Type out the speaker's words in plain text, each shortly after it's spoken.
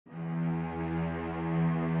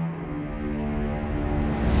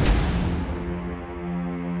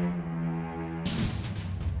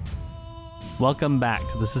Welcome back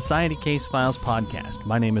to the Society Case Files podcast.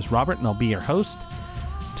 My name is Robert and I'll be your host.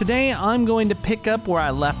 Today I'm going to pick up where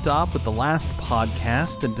I left off with the last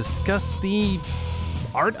podcast and discuss the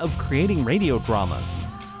art of creating radio dramas.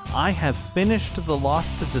 I have finished The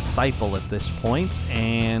Lost Disciple at this point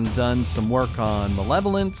and done some work on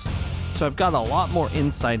Malevolence, so I've got a lot more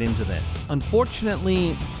insight into this.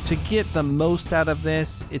 Unfortunately, to get the most out of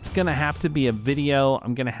this, it's going to have to be a video.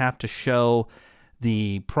 I'm going to have to show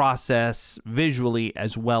the process visually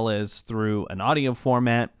as well as through an audio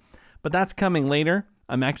format, but that's coming later.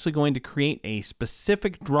 I'm actually going to create a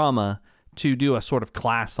specific drama to do a sort of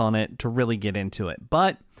class on it to really get into it.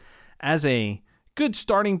 But as a good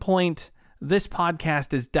starting point, this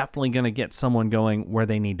podcast is definitely going to get someone going where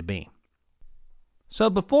they need to be.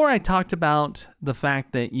 So before I talked about the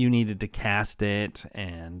fact that you needed to cast it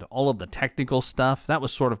and all of the technical stuff, that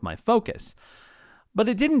was sort of my focus. But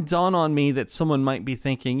it didn't dawn on me that someone might be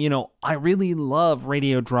thinking, I really love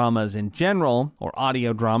radio dramas in general, or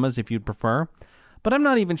audio dramas if you'd prefer, but I'm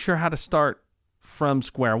not even sure how to start from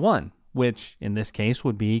square one, which in this case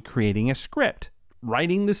would be creating a script,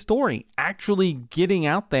 writing the story, actually getting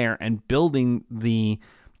out there and building the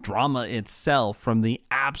drama itself from the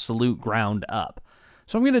absolute ground up.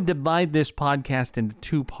 So I'm going to divide this podcast into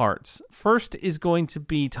two parts. First is going to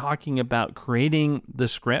be talking about creating the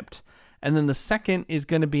script, and then the second is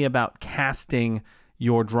going to be about casting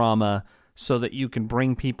your drama so that you can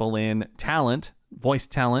bring people in talent, voice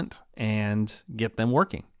talent, and get them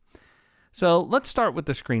working. So let's start with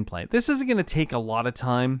the screenplay. This isn't going to take a lot of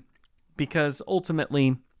time because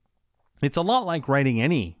ultimately it's a lot like writing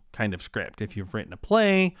any kind of script. If you've written a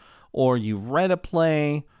play or you've read a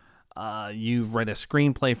play, you've read a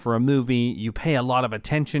screenplay for a movie, you pay a lot of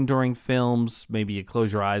attention during films, maybe you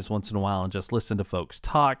close your eyes once in a while and just listen to folks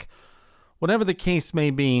talk. Whatever the case may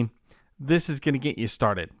be, this is going to get you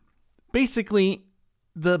started. Basically,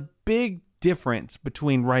 the big difference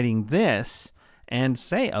between writing this and,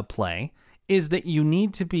 say, a play is that you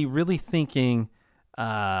need to be really thinking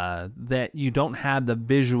that you don't have the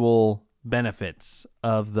visual benefits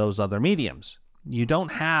of those other mediums. You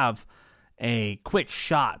don't have a quick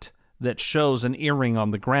shot that shows an earring on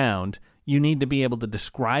the ground. You need to be able to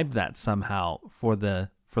describe that somehow for the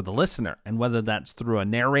listener, and whether that's through a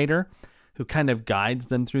narrator who kind of guides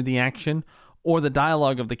them through the action, or the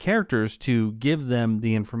dialogue of the characters to give them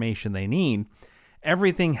the information they need.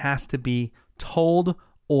 Everything has to be told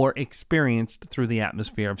or experienced through the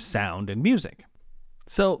atmosphere of sound and music.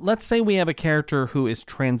 So let's say we have a character who is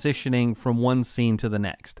transitioning from one scene to the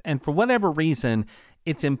next, and for whatever reason,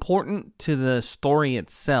 it's important to the story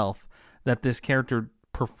itself that this character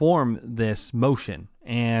perform this motion,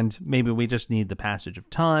 and maybe we just need the passage of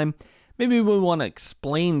time. Maybe we want to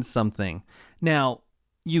explain something. Now,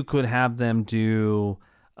 you could have them do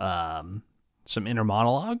some inner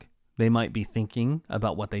monologue. They might be thinking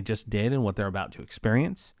about what they just did and what they're about to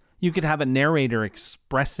experience. You could have a narrator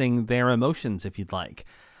expressing their emotions if you'd like.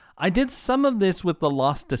 I did some of this with The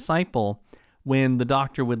Lost Disciple when the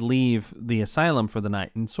doctor would leave the asylum for the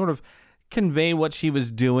night and sort of convey what she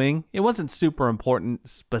was doing. It wasn't super important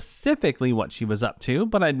specifically what she was up to,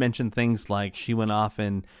 but I'd mention things like she went off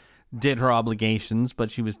and did her obligations, but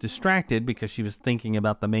she was distracted because she was thinking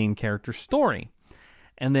about the main character's story.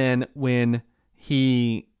 And then when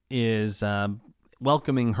he is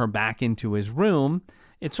welcoming her back into his room,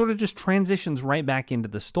 it sort of just transitions right back into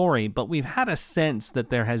the story, but we've had a sense that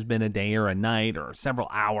there has been a day or a night or several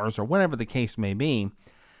hours or whatever the case may be,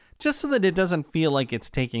 just so that it doesn't feel like it's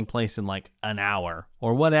taking place in like an hour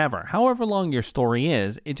or whatever. However long your story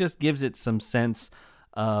is, it just gives it some sense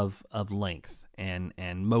of length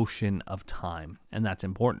and motion of time, and that's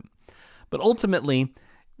important. But ultimately,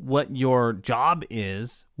 what your job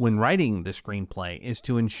is when writing the screenplay is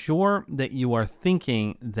to ensure that you are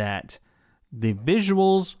thinking that the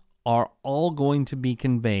visuals are all going to be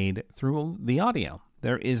conveyed through the audio.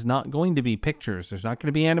 There is not going to be pictures, there's not going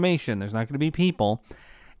to be animation, there's not going to be people.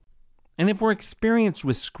 And if we're experienced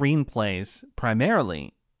with screenplays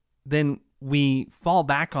primarily, then we fall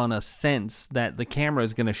back on a sense that the camera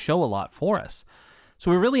is going to show a lot for us. So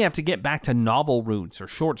we really have to get back to novel roots or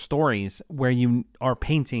short stories where you are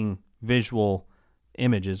painting visual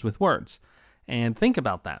images with words. And think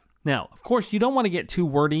about that. Now, of course, you don't want to get too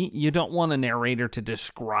wordy. You don't want a narrator to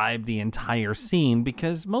describe the entire scene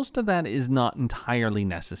because most of that is not entirely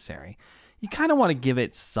necessary. You kind of want to give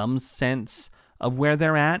it some sense of where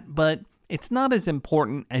they're at, but it's not as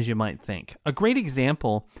important as you might think. A great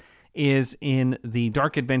example is in the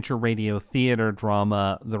Dark Adventure Radio Theater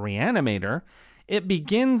drama, The Reanimator. It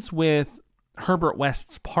begins with Herbert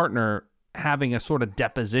West's partner having a sort of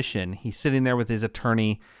deposition. He's sitting there with his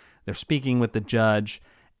attorney. they're speaking with the judge,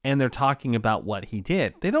 and they're talking about what he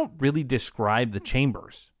did. They don't really describe the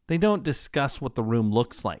chambers. They don't discuss what the room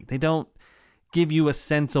looks like. They don't give you a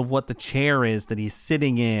sense of what the chair is that he's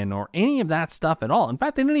sitting in or any of that stuff at all. In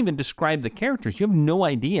fact, they don't even describe the characters. You have no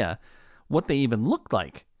idea what they even look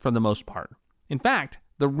like for the most part. In fact,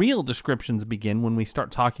 the real descriptions begin when we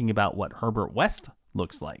start talking about what Herbert West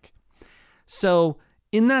looks like. So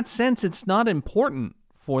in that sense, it's not important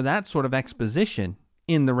for that sort of exposition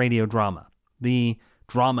in the radio drama. The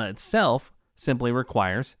drama itself simply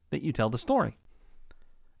requires that you tell the story.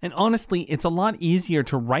 And honestly, it's a lot easier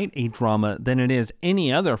to write a drama than it is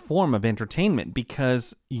any other form of entertainment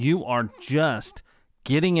because you are just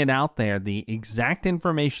getting it out there, the exact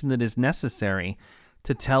information that is necessary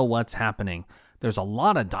to tell what's happening. There's a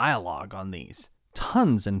lot of dialogue on these,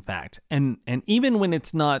 tons in fact. And even when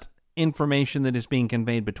it's not information that is being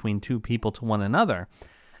conveyed between two people to one another,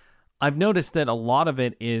 I've noticed that a lot of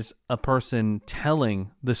it is a person telling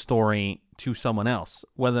the story to someone else,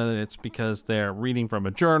 whether it's because they're reading from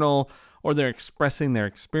a journal or they're expressing their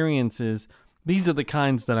experiences. These are the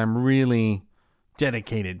kinds that I'm really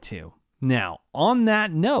dedicated to. Now, on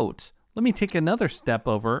that note, let me take another step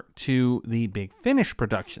over to the Big Finish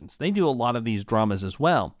Productions. They do a lot of these dramas as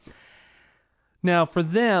well. Now, for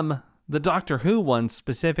them, the Doctor Who ones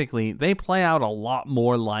specifically, they play out a lot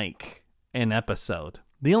more like an episode.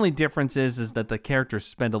 The only difference is that the characters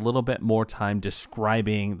spend a little bit more time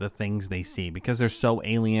describing the things they see because they're so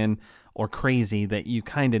alien or crazy that you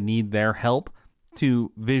kind of need their help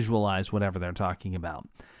to visualize whatever they're talking about.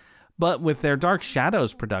 But with their Dark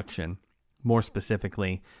Shadows production, more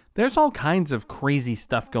specifically, there's all kinds of crazy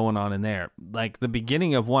stuff going on in there. Like the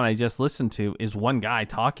beginning of one I just listened to is one guy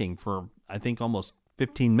talking for, I think, almost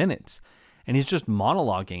 15 minutes. And he's just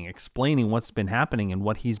monologuing, explaining what's been happening and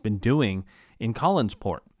what he's been doing in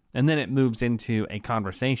Collinsport. And then it moves into a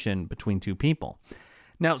conversation between two people.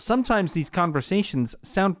 Now, sometimes these conversations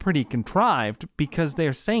sound pretty contrived because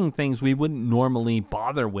they're saying things we wouldn't normally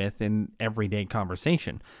bother with in everyday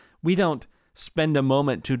conversation. We don't spend a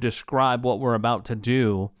moment to describe what we're about to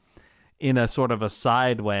do in a sort of a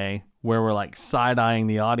side way where we're like side-eyeing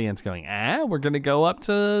the audience going, we're going to go up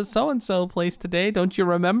to so-and-so place today, don't you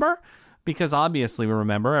remember? Because obviously we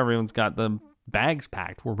remember, everyone's got the bags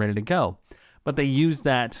packed, we're ready to go. But they use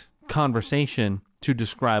that conversation to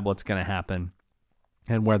describe what's going to happen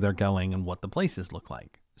and where they're going and what the places look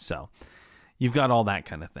like. So you've got all that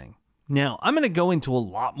kind of thing. Now, I'm going to go into a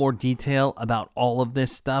lot more detail about all of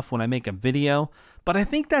this stuff when I make a video, but I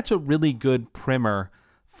think that's a really good primer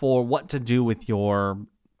for what to do with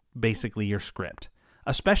basically your script,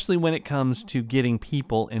 especially when it comes to getting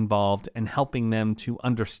people involved and helping them to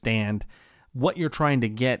understand what you're trying to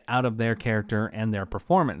get out of their character and their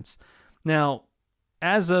performance. Now,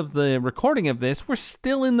 as of the recording of this, we're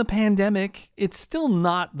still in the pandemic. It's still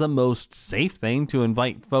not the most safe thing to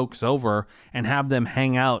invite folks over and have them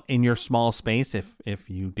hang out in your small space if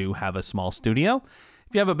you do have a small studio.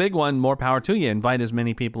 If you have a big one, more power to you. Invite as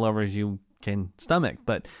many people over as you can stomach.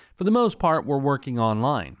 But for the most part, we're working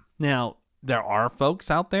online. Now, there are folks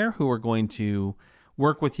out there who are going to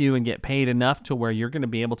work with you and get paid enough to where you're going to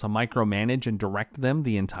be able to micromanage and direct them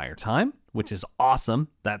the entire time, which is awesome.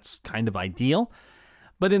 That's kind of ideal.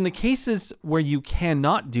 But in the cases where you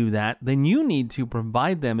cannot do that, then you need to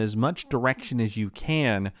provide them as much direction as you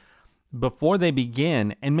can before they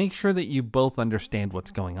begin and make sure that you both understand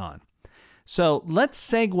what's going on. So let's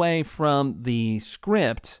segue from the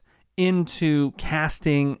script into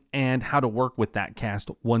casting and how to work with that cast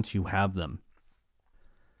once you have them.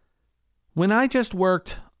 When I just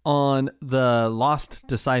worked on the Lost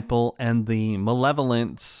Disciple and the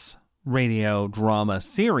Malevolence radio drama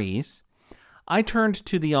series, I turned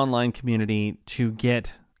to the online community to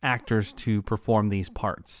get actors to perform these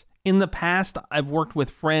parts. In the past, I've worked with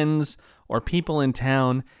friends or people in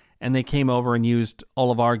town, and they came over and used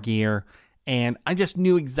all of our gear, and I just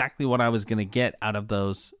knew exactly what I was going to get out of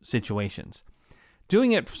those situations.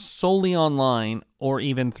 Doing it solely online or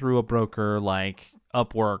even through a broker like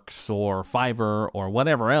Upworks or Fiverr or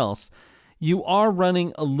whatever else, you are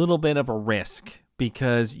running a little bit of a risk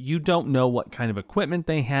because you don't know what kind of equipment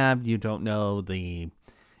they have. You don't know the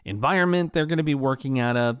environment they're going to be working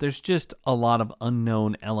out of. There's just a lot of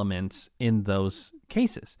unknown elements in those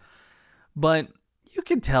cases. But you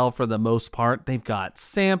can tell for the most part, they've got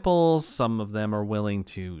samples. Some of them are willing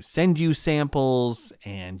to send you samples,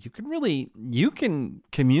 and you can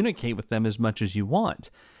communicate with them as much as you want.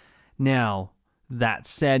 Now, that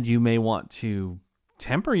said, you may want to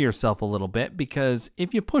temper yourself a little bit, because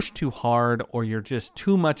if you push too hard or you're just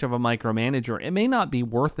too much of a micromanager, it may not be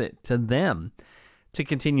worth it to them to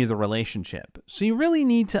continue the relationship. So you really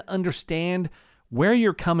need to understand where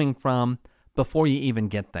you're coming from before you even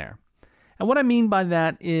get there. And what I mean by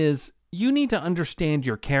that is you need to understand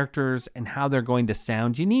your characters and how they're going to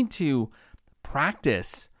sound. You need to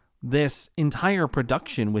practice this entire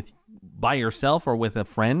production by yourself or with a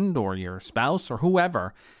friend or your spouse or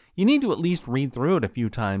whoever. You need to at least read through it a few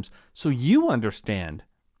times so you understand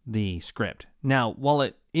the script. Now, while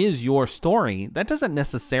it is your story, that doesn't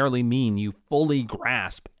necessarily mean you fully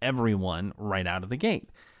grasp everyone right out of the gate.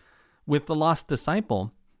 With The Lost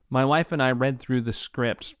Disciple, my wife and I read through the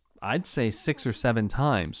script, I'd say 6 or 7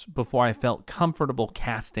 times before I felt comfortable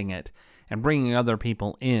casting it and bringing other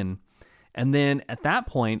people in. And then at that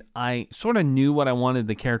point, I sort of knew what I wanted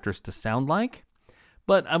the characters to sound like,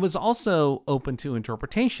 but I was also open to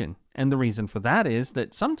interpretation. And the reason for that is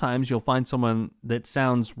that sometimes you'll find someone that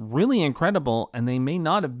sounds really incredible and they may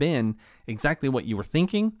not have been exactly what you were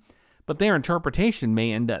thinking, but their interpretation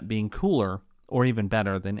may end up being cooler or even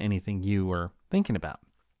better than anything you were thinking about.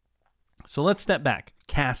 So let's step back.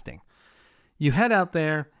 Casting. You head out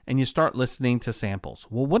there and you start listening to samples.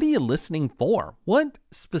 Well, what are you listening for? What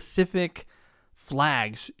specific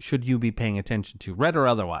flags should you be paying attention to, red or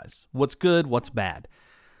otherwise? What's good? What's bad?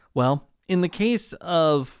 Well, in the case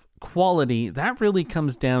of quality, that really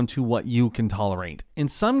comes down to what you can tolerate. In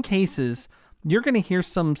some cases, you're going to hear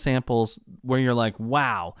some samples where you're like,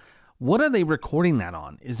 wow, what are they recording that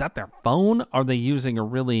on? Is that their phone? Are they using a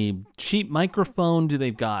really cheap microphone? Do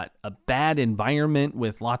they've got a bad environment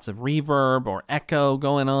with lots of reverb or echo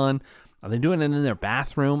going on? Are they doing it in their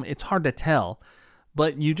bathroom? It's hard to tell,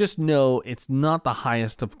 but you just know it's not the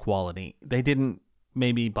highest of quality. They didn't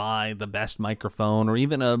maybe buy the best microphone or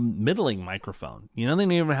even a middling microphone. You know, they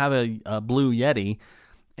don't even have a Blue Yeti,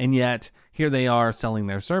 and yet here they are selling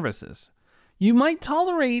their services. You might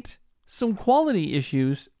tolerate some quality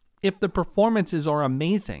issues if the performances are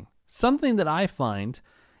amazing. Something that I find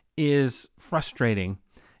is frustrating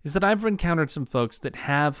is that I've encountered some folks that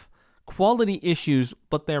have quality issues,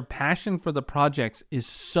 but their passion for the projects is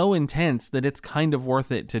so intense that it's kind of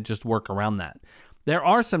worth it to just work around that. There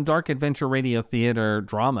are some dark adventure radio theater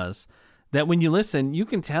dramas that when you listen, you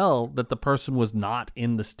can tell that the person was not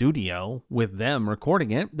in the studio with them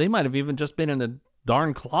recording it. They might have even just been in a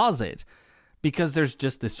darn closet, because there's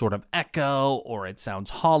just this sort of echo or it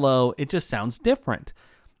sounds hollow. It just sounds different.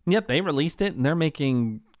 And yet they released it and they're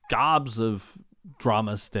making gobs of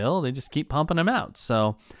dramas still. They just keep pumping them out.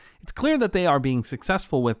 So it's clear that they are being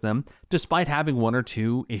successful with them despite having 1 or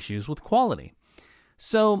 2 issues with quality.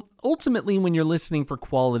 So ultimately, when you're listening for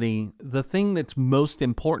quality, the thing that's most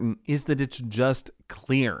important is that it's just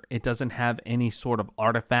clear. It doesn't have any sort of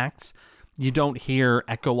artifacts. You don't hear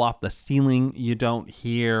echo off the ceiling. You don't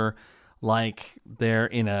hear like they're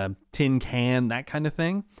in a tin can, that kind of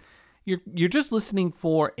thing. You're just listening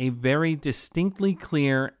for a very distinctly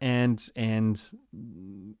clear and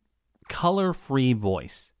color-free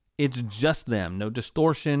voice. It's just them, no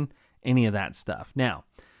distortion, any of that stuff. Now,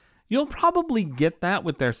 you'll probably get that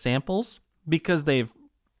with their samples because they've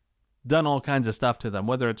done all kinds of stuff to them,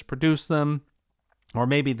 whether it's produced them or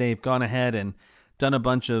maybe they've gone ahead and done a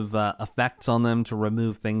bunch of effects on them to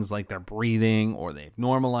remove things like their breathing, or they've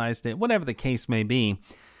normalized it, whatever the case may be.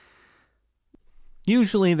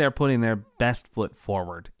 Usually they're putting their best foot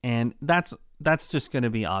forward, and that's just going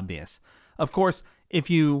to be obvious. Of course, if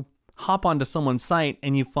you hop onto someone's site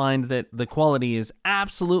and you find that the quality is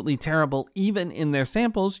absolutely terrible, even in their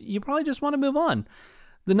samples, you probably just want to move on.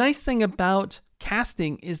 The nice thing about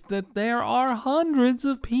casting is that there are hundreds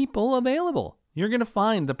of people available. You're going to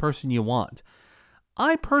find the person you want.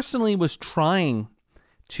 I personally was trying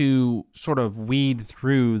to sort of weed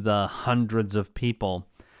through the hundreds of people,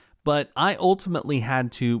 but I ultimately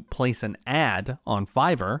had to place an ad on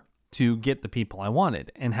Fiverr to get the people I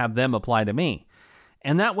wanted and have them apply to me.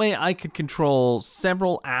 And that way I could control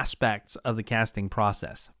several aspects of the casting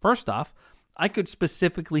process. First off, I could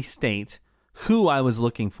specifically state who I was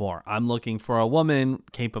looking for. I'm looking for a woman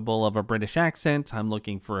capable of a British accent. I'm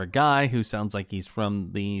looking for a guy who sounds like he's from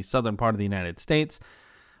the southern part of the United States.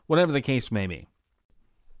 Whatever the case may be.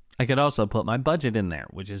 I could also put my budget in there,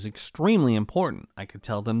 which is extremely important. I could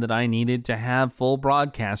tell them that I needed to have full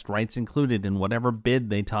broadcast rights included in whatever bid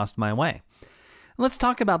they tossed my way. Let's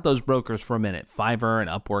talk about those brokers for a minute. Fiverr and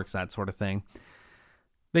Upworks, that sort of thing.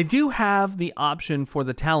 They do have the option for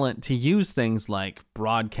the talent to use things like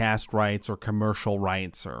broadcast rights or commercial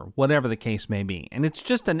rights or whatever the case may be. And it's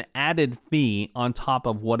just an added fee on top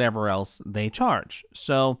of whatever else they charge.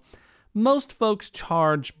 So most folks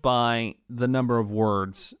charge by the number of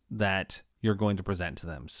words that you're going to present to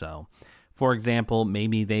them. So For example,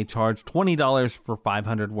 maybe they charge $20 for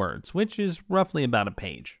 500 words, which is roughly about a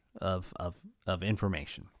page of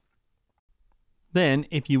information. Then,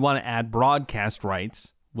 if you want to add broadcast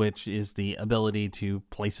rights, which is the ability to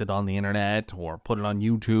place it on the internet or put it on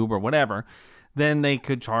YouTube or whatever, then they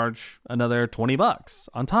could charge another $20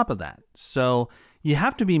 on top of that. So you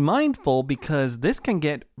have to be mindful because this can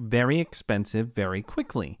get very expensive very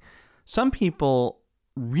quickly. Some people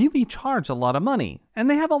really charge a lot of money, and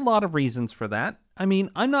they have a lot of reasons for that. I mean,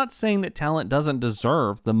 I'm not saying that talent doesn't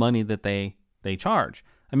deserve the money that they charge.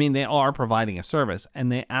 I mean, they are providing a service, and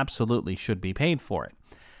they absolutely should be paid for it.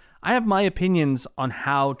 I have my opinions on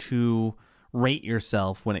how to rate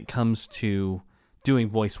yourself when it comes to doing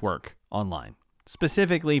voice work online.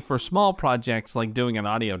 Specifically for small projects like doing an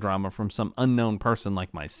audio drama from some unknown person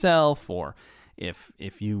like myself, or if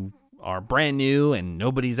you are brand new and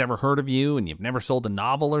nobody's ever heard of you and you've never sold a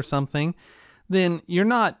novel or something, then you're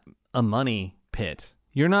not a money pit.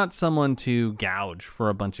 You're not someone to gouge for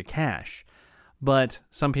a bunch of cash. But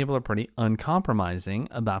some people are pretty uncompromising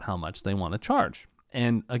about how much they want to charge.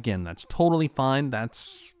 And again, that's totally fine.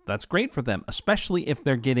 That's great for them, especially if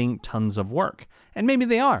they're getting tons of work. And maybe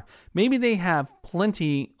they are. Maybe they have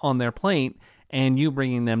plenty on their plate, and you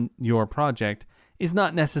bringing them your project is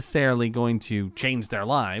not necessarily going to change their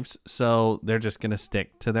lives, so they're just going to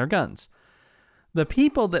stick to their guns. The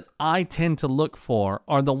people that I tend to look for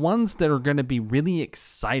are the ones that are going to be really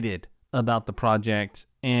excited about the project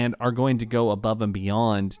and are going to go above and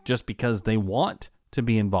beyond just because they want to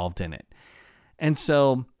be involved in it. And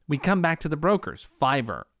so we come back to the brokers,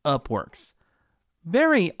 Fiverr, Upworks.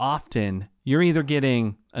 Very often, you're either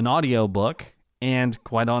getting an audio book, and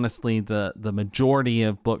quite honestly, the majority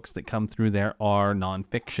of books that come through there are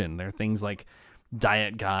nonfiction. They're things like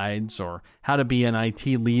diet guides or how to be an IT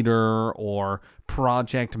leader or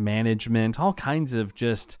project management, all kinds of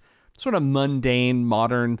just sort of mundane,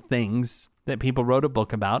 modern things that people wrote a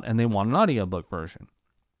book about and they want an audiobook version,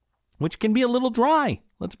 which can be a little dry.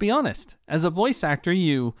 Let's be honest. As a voice actor,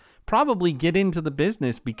 you probably get into the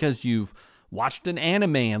business because you've watched an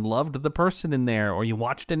anime and loved the person in there, or you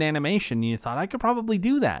watched an animation and you thought, I could probably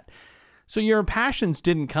do that. So your passions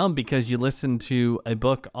didn't come because you listened to a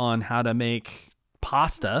book on how to make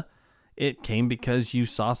pasta. It came because you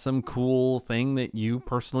saw some cool thing that you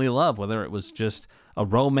personally love, whether it was just a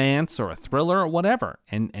romance or a thriller or whatever.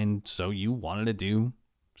 And so you wanted to do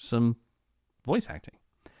some voice acting.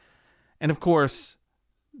 And of course,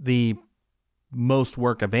 the most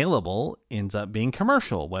work available ends up being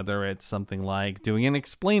commercial, whether it's something like doing an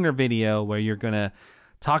explainer video where you're going to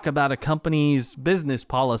talk about a company's business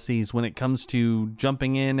policies when it comes to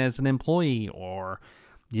jumping in as an employee, or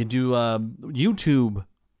you do a YouTube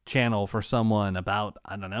channel for someone about,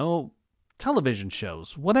 I don't know, television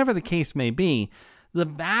shows, whatever the case may be. The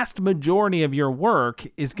vast majority of your work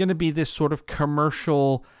is going to be this sort of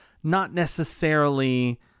commercial, not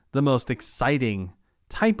necessarily the most exciting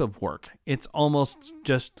type of work. It's almost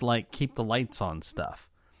just like keep the lights on stuff.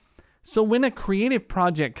 So when a creative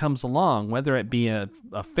project comes along, whether it be a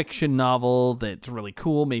fiction novel that's really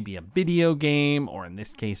cool, maybe a video game, or in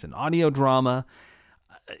this case, an audio drama,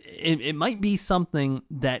 it might be something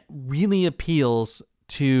that really appeals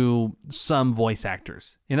to some voice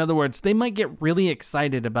actors. In other words, they might get really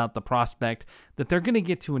excited about the prospect that they're going to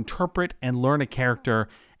get to interpret and learn a character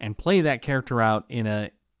and play that character out in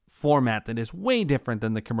a format that is way different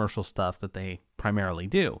than the commercial stuff that they primarily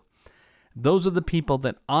do. Those are the people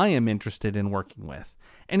that I am interested in working with.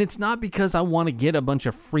 And it's not because I want to get a bunch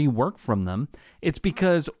of free work from them. It's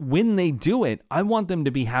because when they do it, I want them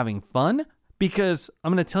to be having fun. Because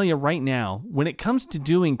I'm going to tell you right now, when it comes to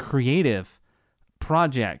doing creative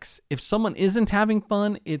projects, if someone isn't having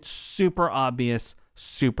fun, it's super obvious,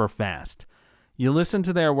 super fast. You listen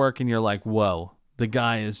to their work and you're like, whoa, the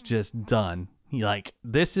guy is just done. Like,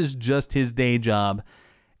 this is just his day job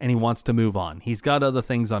and he wants to move on. He's got other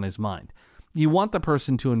things on his mind. You want the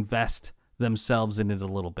person to invest themselves in it a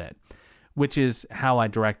little bit, which is how I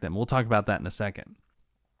direct them. We'll talk about that in a second.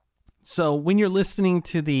 So when you're listening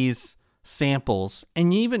to these samples, and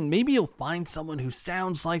maybe you'll find someone who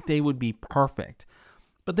sounds like they would be perfect,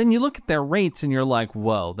 but then you look at their rates and you're like,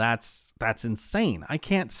 whoa, that's insane. I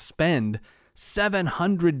can't spend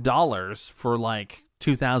 $700 for like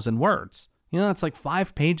 2,000 words. That's like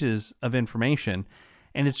 5 pages of information,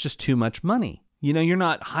 and it's just too much money. You're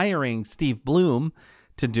not hiring Steve Bloom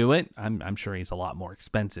to do it. I'm sure he's a lot more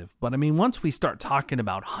expensive. But I mean, once we start talking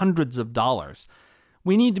about hundreds of dollars,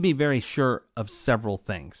 we need to be very sure of several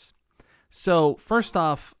things. So first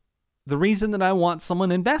off, the reason that I want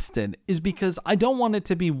someone invested is because I don't want it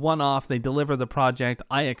to be one-off. They deliver the project,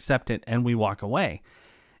 I accept it, and we walk away.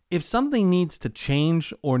 if something needs to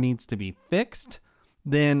change or needs to be fixed,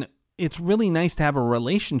 then it's really nice to have a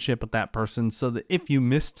relationship with that person so that if you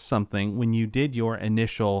missed something when you did your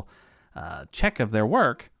initial check of their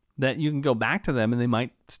work, that you can go back to them and they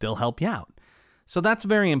might still help you out. So that's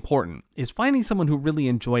very important, is finding someone who really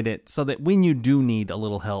enjoyed it so that when you do need a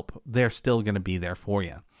little help, they're still going to be there for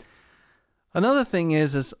you. Another thing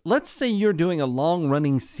is let's say you're doing a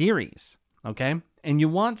long-running series, okay? And you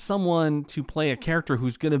want someone to play a character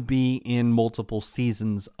who's going to be in multiple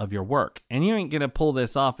seasons of your work. And you ain't going to pull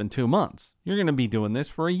this off in 2 months. You're going to be doing this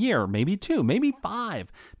for a year, maybe 2, maybe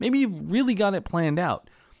 5. Maybe you've really got it planned out.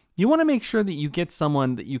 You want to make sure that you get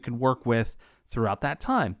someone that you can work with throughout that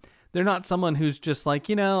time. They're not someone who's just like,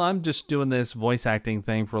 I'm just doing this voice acting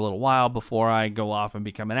thing for a little while before I go off and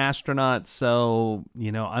become an astronaut. So,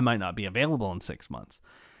 I might not be available in 6 months.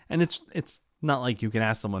 And it's not like you can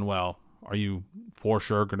ask someone, well, are you for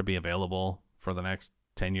sure going to be available for the next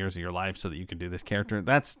 10 years of your life so that you can do this character?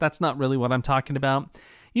 That's not really what I'm talking about.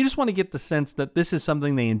 You just want to get the sense that this is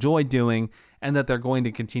something they enjoy doing and that they're going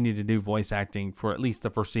to continue to do voice acting for at least the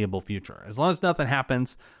foreseeable future. As long as nothing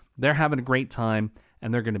happens, they're having a great time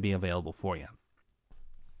and they're going to be available for you.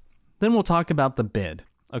 Then we'll talk about the bid,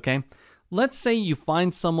 okay? Let's say you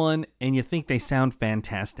find someone and you think they sound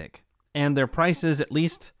fantastic and their prices, at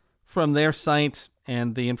least from their site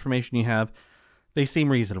and the information you have, they seem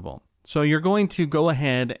reasonable. So you're going to go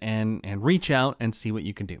ahead and reach out and see what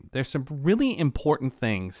you can do. There's some really important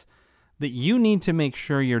things that you need to make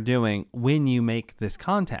sure you're doing when you make this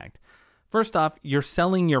contact. First off, you're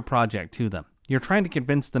selling your project to them. You're trying to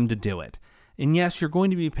convince them to do it. And yes, you're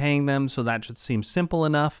going to be paying them, so that should seem simple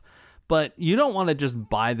enough. But you don't want to just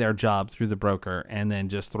buy their job through the broker and then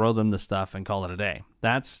just throw them the stuff and call it a day.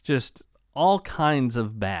 That's just all kinds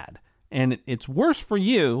of bad. And it's worse for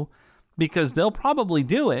you because they'll probably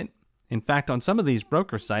do it. In fact, on some of these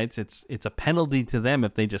broker sites, it's a penalty to them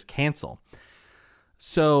if they just cancel.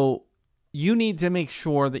 So you need to make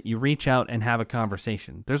sure that you reach out and have a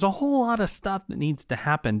conversation. There's a whole lot of stuff that needs to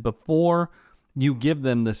happen before you give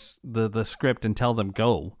them the script and tell them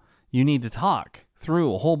go. You need to talk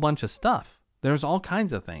through a whole bunch of stuff. There's all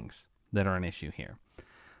kinds of things that are an issue here.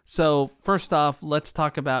 So first off, let's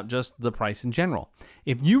talk about just the price in general.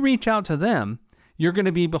 If you reach out to them, you're going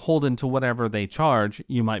to be beholden to whatever they charge.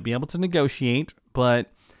 You might be able to negotiate,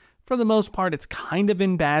 but for the most part, it's kind of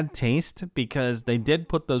in bad taste because they did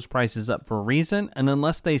put those prices up for a reason. And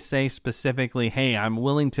unless they say specifically, hey, I'm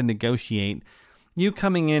willing to negotiate, you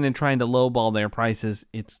coming in and trying to lowball their prices,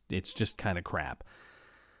 it's just kind of crap.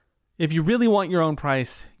 If you really want your own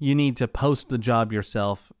price, you need to post the job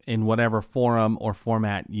yourself in whatever forum or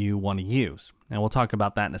format you want to use. And we'll talk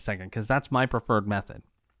about that in a second because that's my preferred method.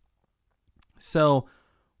 So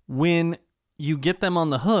when you get them on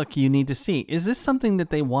the hook, you need to see, is this something that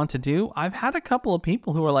they want to do? I've had a couple of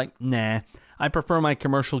people who are like, nah, I prefer my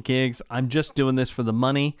commercial gigs. I'm just doing this for the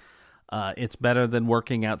money. It's better than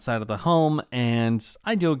working outside of the home, and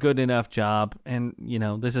I do a good enough job, and,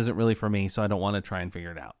 this isn't really for me, so I don't want to try and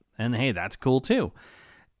figure it out. And hey, that's cool too.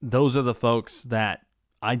 Those are the folks that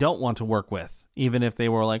I don't want to work with, even if they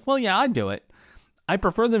were like, well, yeah, I'd do it. I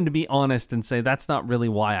prefer them to be honest and say, that's not really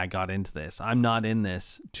why I got into this. I'm not in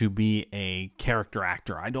this to be a character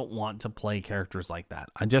actor. I don't want to play characters like that.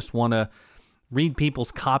 I just want to read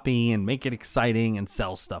people's copy and make it exciting and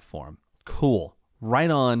sell stuff for them. Cool.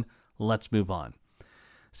 Right on. Let's move on.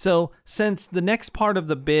 So since the next part of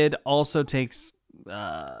the bid also takes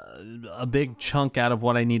a big chunk out of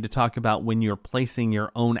what I need to talk about when you're placing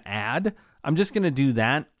your own ad, I'm just going to do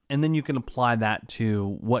that, and then you can apply that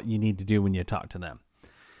to what you need to do when you talk to them.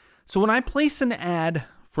 So when I place an ad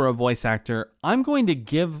for a voice actor, I'm going to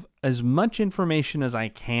give as much information as I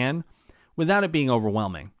can without it being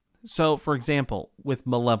overwhelming. So for example, with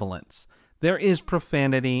Malevolence, there is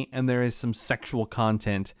profanity and there is some sexual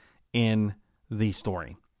content in the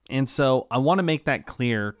story. And so I want to make that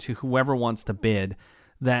clear to whoever wants to bid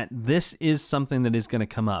that this is something that is going to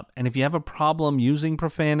come up. And if you have a problem using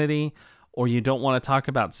profanity or you don't want to talk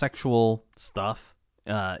about sexual stuff,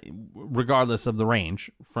 regardless of the range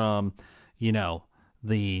from,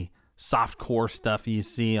 the softcore stuff you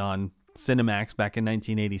see on Cinemax back in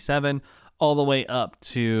 1987, all the way up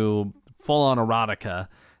to full-on erotica,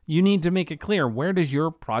 you need to make it clear, where does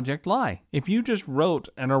your project lie? If you just wrote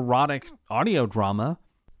an erotic audio drama,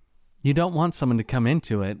 you don't want someone to come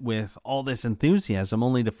into it with all this enthusiasm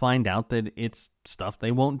only to find out that it's stuff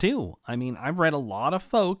they won't do. I mean, I've read a lot of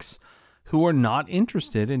folks who are not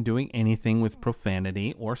interested in doing anything with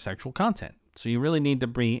profanity or sexual content. So you really need to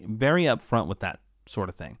be very upfront with that sort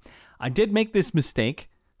of thing. I did make this mistake.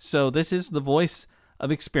 So this is the voice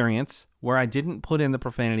of experience where I didn't put in the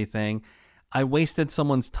profanity thing. I wasted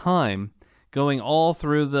someone's time going all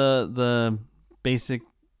through the basic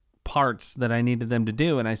parts that I needed them to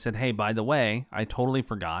do. And I said, hey, by the way, I totally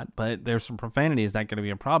forgot, but there's some profanity. Is that going to be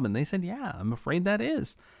a problem? And they said, yeah, I'm afraid that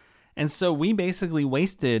is. And so we basically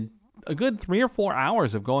wasted a good 3 or 4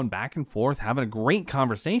 hours of going back and forth, having a great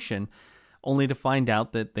conversation, only to find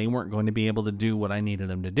out that they weren't going to be able to do what I needed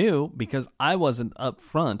them to do because I wasn't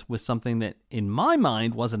upfront with something that in my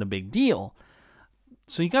mind wasn't a big deal.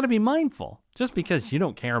 So you got to be mindful. Just because you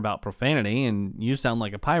don't care about profanity and you sound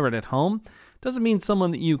like a pirate at home doesn't mean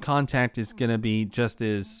someone that you contact is going to be just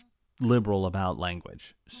as liberal about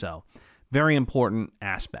language. So, very important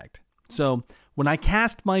aspect. So, when I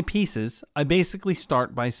cast my pieces, I basically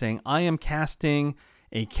start by saying, I am casting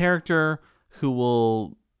a character who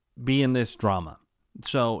will be in this drama.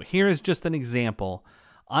 So, here is just an example.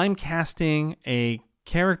 I'm casting a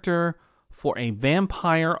character for a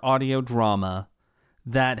vampire audio drama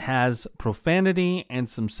that has profanity and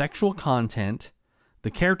some sexual content. The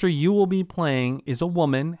character you will be playing is a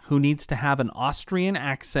woman who needs to have an Austrian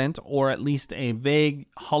accent or at least a vague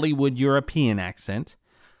Hollywood European accent.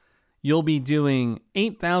 You'll be doing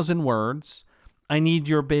 8,000 words. I need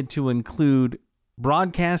your bid to include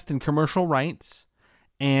broadcast and commercial rights,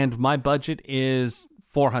 and my budget is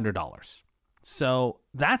 $400. So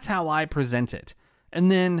that's how I present it.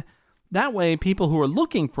 And then that way, people who are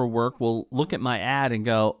looking for work will look at my ad and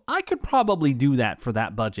go, I could probably do that for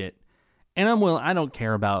that budget. And I don't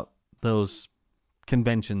care about those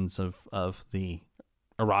conventions of the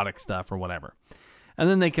erotic stuff or whatever. And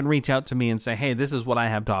then they can reach out to me and say, hey, this is what I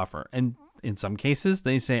have to offer. And in some cases,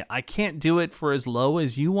 they say, I can't do it for as low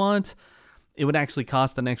as you want. It would actually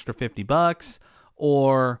cost an extra $50.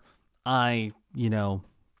 Or I,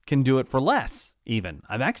 can do it for less even.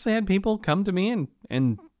 I've actually had people come to me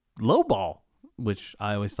and lowball, which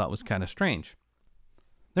I always thought was kind of strange.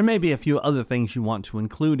 There may be a few other things you want to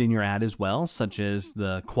include in your ad as well, such as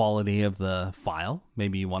the quality of the file.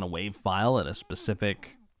 Maybe you want a WAV file at a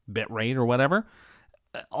specific bit rate or whatever.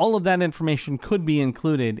 All of that information could be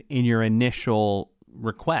included in your initial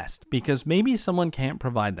request because maybe someone can't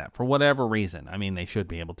provide that for whatever reason. I mean, they should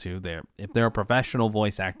be able to. If they're a professional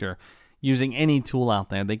voice actor using any tool out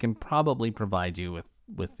there, they can probably provide you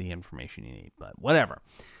with the information you need, but whatever.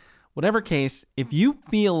 Whatever case, if you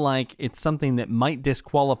feel like it's something that might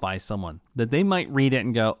disqualify someone, that they might read it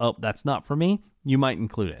and go, oh, that's not for me, you might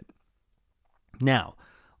include it. Now,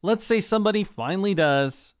 let's say somebody finally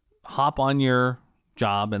does hop on your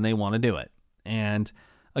job and they want to do it. And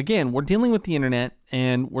again, we're dealing with the internet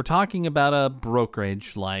and we're talking about a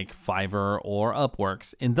brokerage like Fiverr or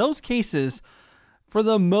Upworks. In those cases, for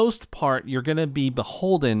the most part, you're going to be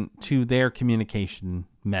beholden to their communication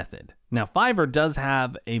method. Now, Fiverr does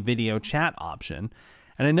have a video chat option,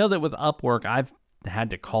 and I know that with Upwork, I've had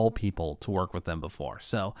to call people to work with them before.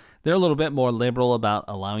 So they're a little bit more liberal about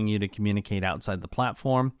allowing you to communicate outside the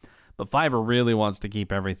platform, but Fiverr really wants to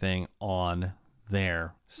keep everything on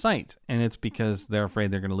their site, and it's because they're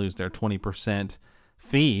afraid they're going to lose their 20%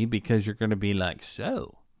 fee because you're going to be like,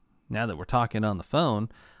 so, now that we're talking on the phone,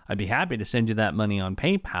 I'd be happy to send you that money on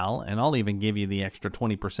PayPal, and I'll even give you the extra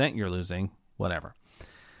 20% you're losing, whatever.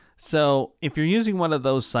 So if you're using one of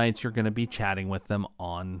those sites, you're going to be chatting with them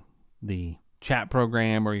on the chat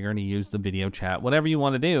program, or you're going to use the video chat, whatever you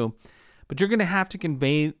want to do. But you're going to have to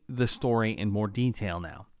convey the story in more detail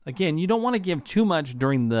now. Again, you don't want to give too much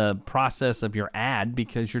during the process of your ad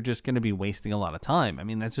because you're just going to be wasting a lot of time. I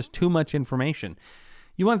mean, that's just too much information.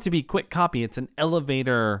 You want it to be quick copy. It's an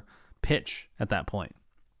elevator pitch at that point.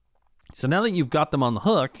 So now that you've got them on the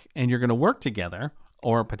hook and you're going to work together,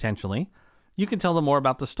 or potentially, you can tell them more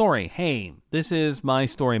about the story. Hey, this is my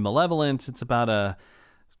story, Malevolence. It's about a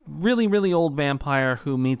really, really old vampire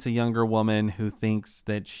who meets a younger woman who thinks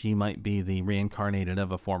that she might be the reincarnated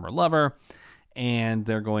of a former lover. And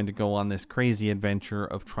they're going to go on this crazy adventure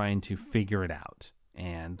of trying to figure it out.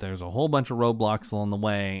 And there's a whole bunch of roadblocks along the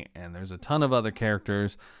way, and there's a ton of other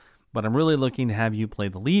characters. But I'm really looking to have you play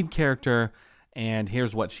the lead character, and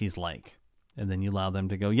here's what she's like. And then you allow them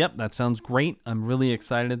to go, yep, that sounds great. I'm really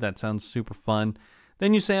excited. That sounds super fun.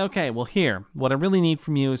 Then you say, okay, well, here, what I really need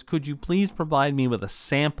from you is could you please provide me with a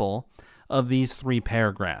sample of these 3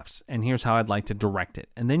 paragraphs? And here's how I'd like to direct it.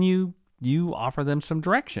 And then you offer them some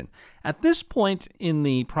direction. At this point in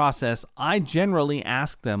the process, I generally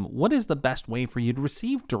ask them, what is the best way for you to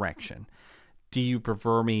receive direction? Do you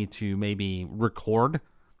prefer me to maybe record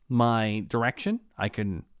my direction? I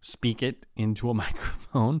can speak it into a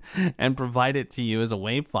microphone and provide it to you as a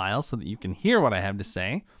WAV file so that you can hear what I have to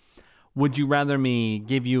say. Would you rather me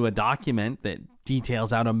give you a document that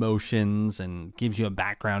details out emotions and gives you a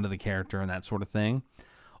background of the character and that sort of thing?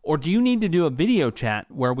 Or do you need to do a video chat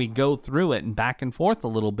where we go through it and back and forth a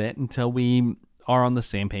little bit until we are on the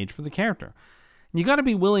same page for the character? You got to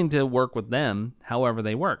be willing to work with them however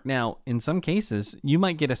they work. Now, in some cases, you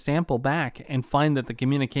might get a sample back and find that the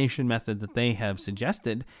communication method that they have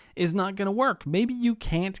suggested is not going to work. Maybe you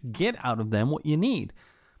can't get out of them what you need.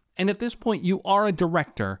 And at this point, you are a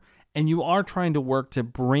director and you are trying to work to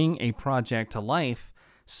bring a project to life.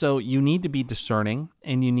 So you need to be discerning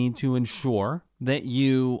and you need to ensure that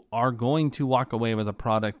you are going to walk away with a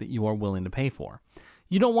product that you are willing to pay for.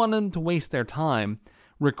 You don't want them to waste their time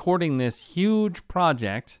recording this huge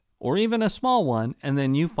project or even a small one, and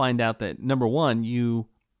then you find out that, number one, you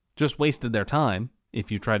just wasted their time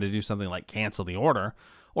if you try to do something like cancel the order,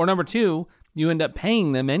 or number two, you end up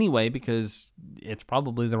paying them anyway because it's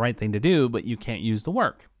probably the right thing to do, but you can't use the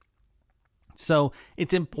work. So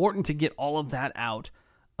it's important to get all of that out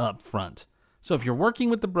up front. So if you're working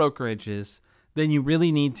with the brokerages, then you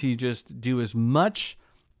really need to just do as much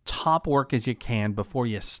top work as you can before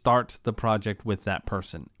you start the project with that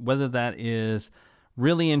person. Whether that is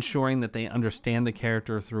really ensuring that they understand the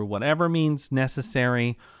character through whatever means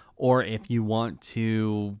necessary, or if you want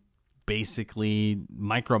to basically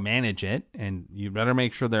micromanage it, and you better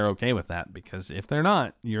make sure they're okay with that, because if they're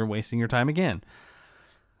not, you're wasting your time again.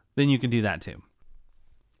 Then you can do that too.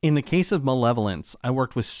 In the case of Malevolence, I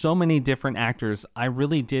worked with so many different actors, I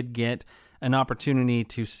really did get an opportunity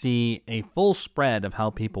to see a full spread of how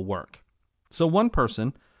people work. So one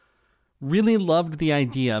person really loved the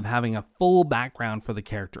idea of having a full background for the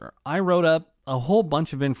character. I wrote up a whole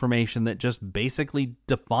bunch of information that just basically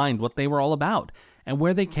defined what they were all about and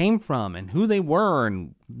where they came from and who they were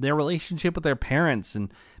and their relationship with their parents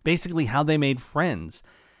and basically how they made friends.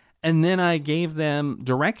 And then I gave them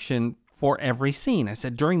direction for every scene. I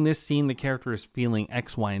said, during this scene, the character is feeling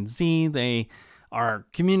X, Y, and Z. They are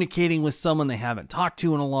communicating with someone they haven't talked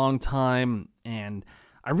to in a long time. And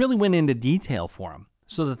I really went into detail for them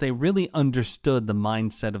so that they really understood the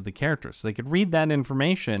mindset of the character. So they could read that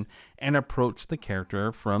information and approach the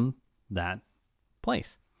character from that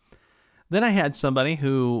place. Then I had somebody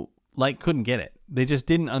who couldn't get it. They just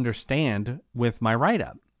didn't understand with my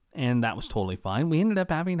write-up. And that was totally fine. We ended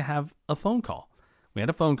up having to have a phone call. We had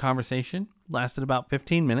a phone conversation, lasted about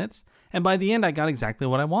 15 minutes. And by the end, I got exactly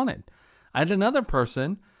what I wanted. I had another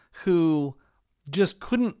person who just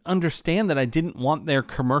couldn't understand that I didn't want their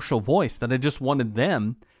commercial voice, that I just wanted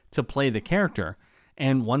them to play the character.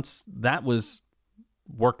 And once that was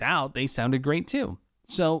worked out, they sounded great too.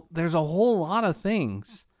 So there's a whole lot of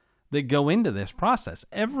things that go into this process.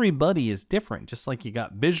 Everybody is different, just like you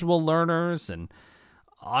got visual learners and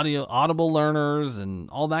audible learners and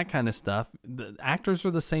all that kind of stuff. The actors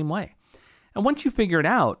are the same way. And once you figure it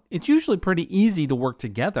out, it's usually pretty easy to work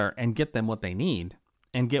together and get them what they need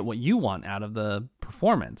and get what you want out of the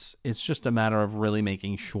performance. It's just a matter of really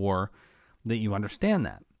making sure that you understand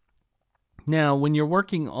that. Now, when you're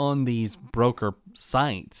working on these broker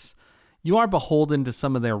sites, you are beholden to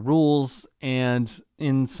some of their rules, and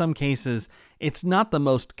in some cases, it's not the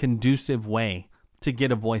most conducive way to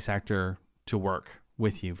get a voice actor to work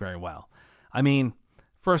with you very well. I mean,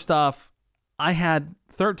 first off, I had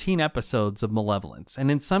 13 episodes of Malevolence,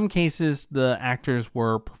 and in some cases, the actors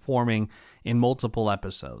were performing in multiple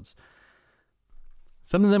episodes.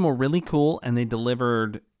 Some of them were really cool, and they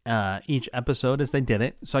delivered each episode as they did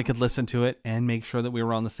it, so I could listen to it and make sure that we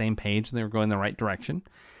were on the same page and they were going the right direction.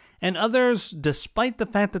 And others, despite the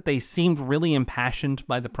fact that they seemed really impassioned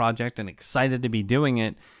by the project and excited to be doing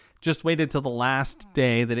it, just waited till the last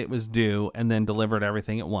day that it was due and then delivered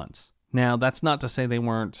everything at once. Now, that's not to say they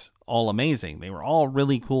weren't all amazing. They were all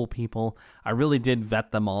really cool people. I really did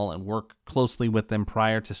vet them all and work closely with them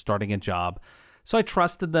prior to starting a job. So I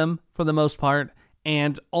trusted them for the most part,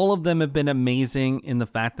 and all of them have been amazing in the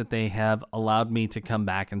fact that they have allowed me to come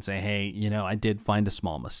back and say, hey, I did find a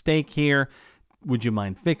small mistake here. Would you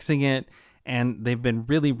mind fixing it? And they've been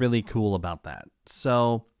really, really cool about that.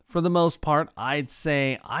 So for the most part, I'd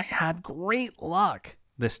say I had great luck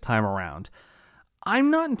this time around. I'm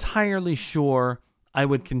not entirely sure I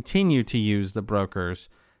would continue to use the brokers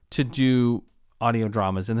to do audio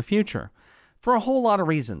dramas in the future for a whole lot of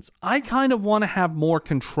reasons. I kind of want to have more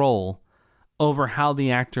control over how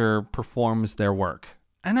the actor performs their work.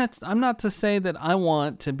 And I'm not to say that I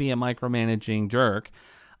want to be a micromanaging jerk.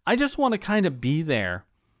 I just want to kind of be there,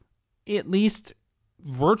 at least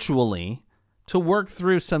virtually, to work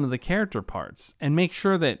through some of the character parts and make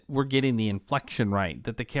sure that we're getting the inflection right,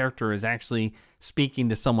 that the character is actually speaking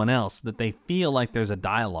to someone else, that they feel like there's a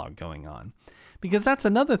dialogue going on. Because that's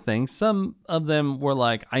another thing. Some of them were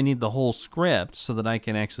like, I need the whole script so that I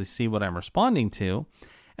can actually see what I'm responding to.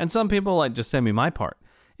 And some people like, just send me my part.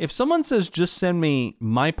 If someone says, just send me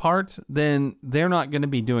my part, then they're not going to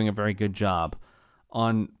be doing a very good job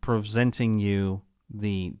on presenting you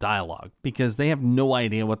the dialogue because they have no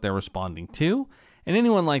idea what they're responding to. And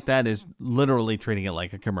anyone like that is literally treating it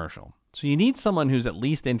like a commercial. So you need someone who's at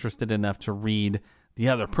least interested enough to read the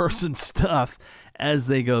other person's stuff as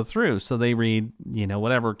they go through. So they read,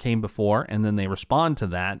 whatever came before, and then they respond to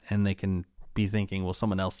that, and they can be thinking, well,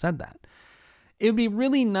 someone else said that. It would be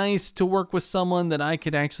really nice to work with someone that I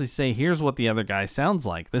could actually say, here's what the other guy sounds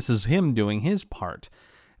like. This is him doing his part.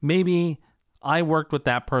 Maybe I worked with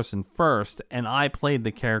that person first, and I played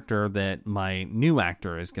the character that my new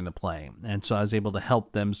actor is going to play. And so I was able to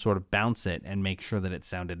help them sort of bounce it and make sure that it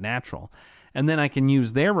sounded natural. And then I can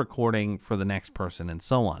use their recording for the next person and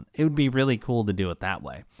so on. It would be really cool to do it that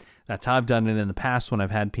way. That's how I've done it in the past when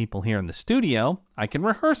I've had people here in the studio. I can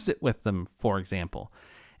rehearse it with them, for example.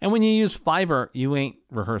 And when you use Fiverr, you ain't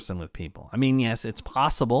rehearsing with people. I mean, yes, it's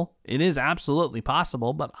possible. It is absolutely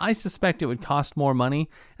possible, but I suspect it would cost more money,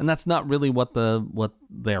 and that's not really what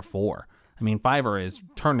they're for. I mean, Fiverr is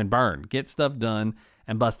turn and burn, get stuff done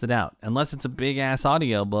and bust it out. Unless it's a big-ass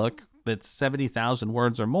audiobook that's 70,000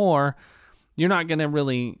 words or more, you're not going to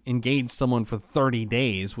really engage someone for 30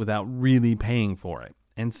 days without really paying for it.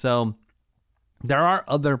 And so there are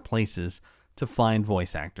other places to find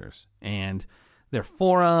voice actors, and there are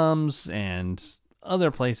forums and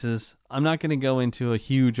other places. I'm not going to go into a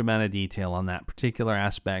huge amount of detail on that particular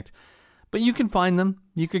aspect, but you can find them.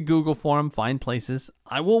 You could Google for them, find places.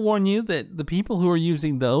 I will warn you that the people who are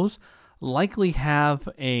using those likely have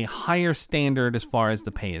a higher standard as far as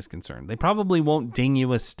the pay is concerned. They probably won't ding you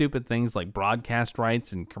with stupid things like broadcast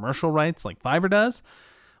rights and commercial rights like Fiverr does,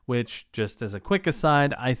 which, just as a quick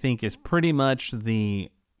aside, I think is pretty much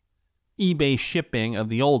the eBay shipping of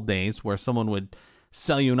the old days, where someone would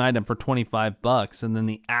sell you an item for $25 and then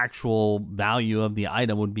the actual value of the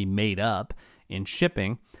item would be made up in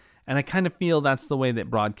shipping. And I kind of feel that's the way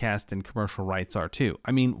that broadcast and commercial rights are too.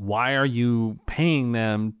 I mean, why are you paying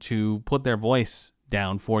them to put their voice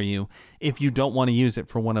down for you if you don't want to use it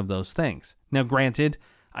for one of those things? Now, granted,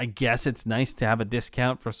 I guess it's nice to have a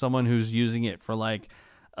discount for someone who's using it for like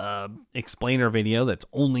explainer video that's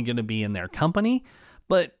only going to be in their company,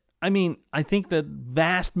 but I mean, I think the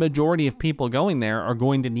vast majority of people going there are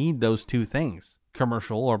going to need those two things,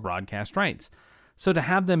 commercial or broadcast rights. So to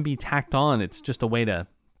have them be tacked on, it's just a way to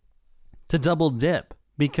double dip,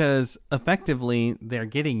 because effectively they're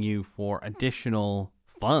getting you for additional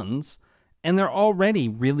funds, and they're already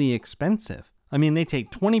really expensive. I mean, they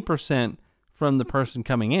take 20% from the person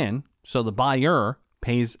coming in, so the buyer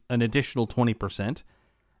pays an additional 20%,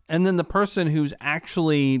 and then the person who's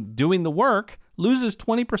actually doing the work loses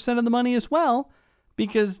 20% of the money as well,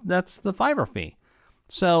 because that's the Fiverr fee.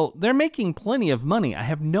 So they're making plenty of money. I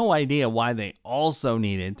have no idea why they also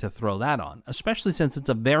needed to throw that on, especially since it's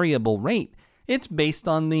a variable rate. It's based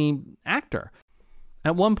on the actor.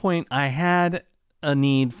 At one point, I had a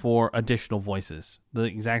need for additional voices, the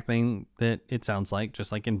exact thing that it sounds like,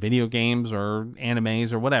 just like in video games or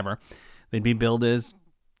animes or whatever. They'd be billed as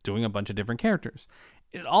doing a bunch of different characters.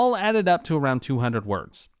 It all added up to around 200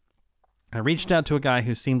 words. I reached out to a guy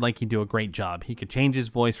who seemed like he'd do a great job. He could change his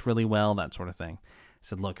voice really well, that sort of thing. I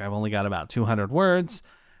said, look, I've only got about 200 words.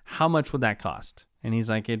 How much would that cost? And he's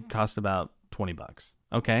like, it'd cost about $20.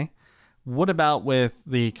 Okay. What about with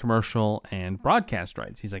the commercial and broadcast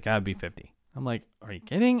rights? He's like, that would be $50. I'm like, are you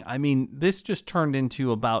kidding? I mean, this just turned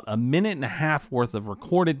into about a minute and a half worth of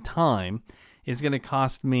recorded time is going to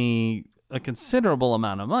cost me a considerable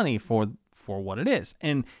amount of money for what it is.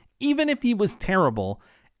 And even if he was terrible,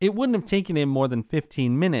 it wouldn't have taken him more than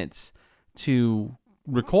 15 minutes to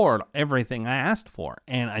record everything I asked for.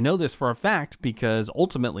 And I know this for a fact because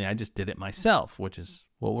ultimately I just did it myself, which is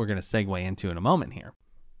what we're going to segue into in a moment here.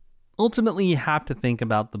 Ultimately, you have to think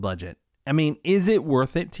about the budget. I mean, is it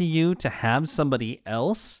worth it to you to have somebody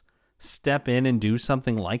else step in and do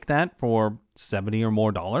something like that for $70 or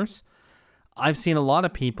more? I've seen a lot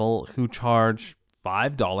of people who charge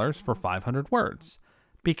 $5 for 500 words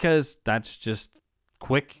because that's just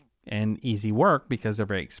quick and easy work because they're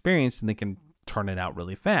very experienced and they can turn it out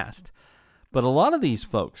really fast. But a lot of these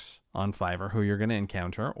folks on Fiverr who you're going to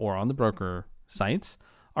encounter or on the broker sites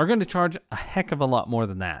are going to charge a heck of a lot more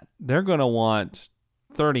than that. They're going to want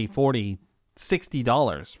 $30, $40,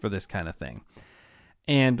 $60 for this kind of thing.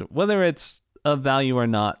 And whether it's of value or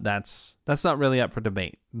not, that's not really up for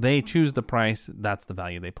debate. They choose the price, that's the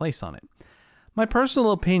value they place on it. My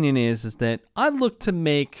personal opinion is that I look to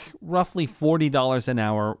make roughly $40 an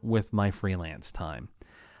hour with my freelance time.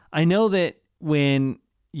 I know that when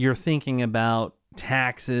you're thinking about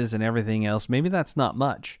taxes and everything else, maybe that's not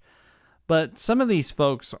much. But some of these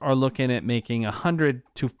folks are looking at making $100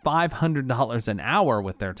 to $500 an hour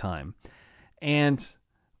with their time. And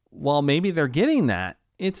while maybe they're getting that,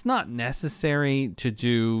 it's not necessary to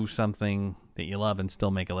do something that you love and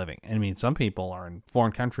still make a living. I mean, some people are in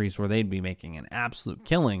foreign countries where they'd be making an absolute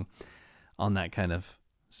killing on that kind of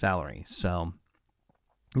salary. So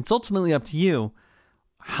it's ultimately up to you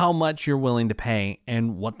how much you're willing to pay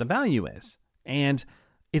and what the value is. And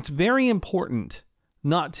it's very important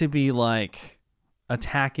not to be like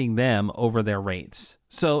attacking them over their rates.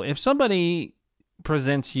 So if somebody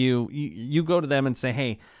presents you go to them and say,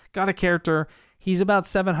 hey, got a character, he's about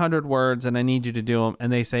 700 words and I need you to do him.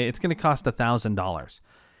 And they say it's going to cost $1,000.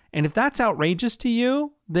 And if that's outrageous to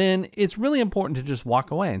you, then it's really important to just walk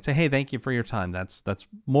away and say, hey, thank you for your time. That's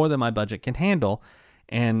more than my budget can handle,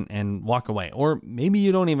 and walk away. Or maybe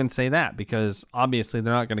you don't even say that, because obviously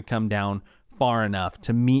they're not going to come down far enough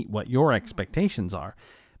to meet what your expectations are.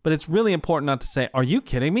 But it's really important not to say, are you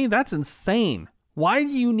kidding me? That's insane. Why do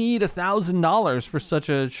you need $1,000 for such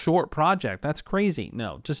a short project? That's crazy.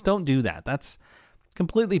 No, just don't do that. That's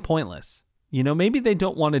completely pointless. You know, maybe they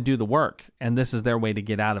don't want to do the work and this is their way to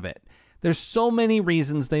get out of it. There's so many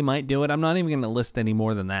reasons they might do it. I'm not even going to list any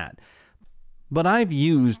more than that. But I've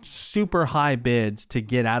used super high bids to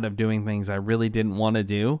get out of doing things I really didn't want to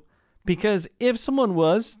do, because if someone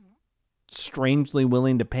was strangely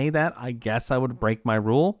willing to pay that, I guess I would break my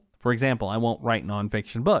rule. For example, I won't write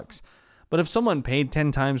nonfiction books. But if someone paid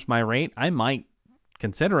 10 times my rate, I might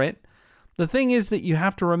consider it. The thing is that you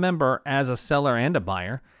have to remember, as a seller and a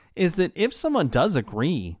buyer, is that if someone does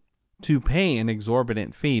agree to pay an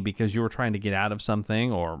exorbitant fee because you were trying to get out of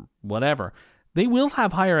something or whatever, they will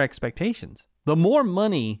have higher expectations. The more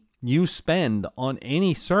money you spend on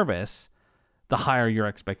any service, the higher your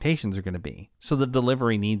expectations are going to be. So the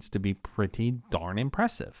delivery needs to be pretty darn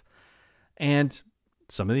impressive. And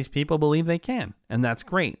some of these people believe they can, and that's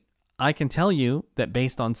great. I can tell you that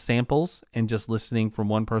based on samples and just listening from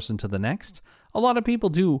one person to the next, a lot of people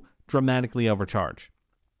do dramatically overcharge.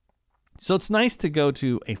 So it's nice to go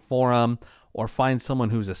to a forum or find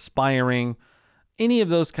someone who's aspiring, any of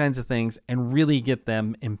those kinds of things, and really get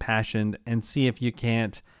them impassioned and see if you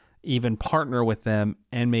can't even partner with them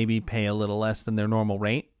and maybe pay a little less than their normal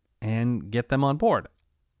rate and get them on board.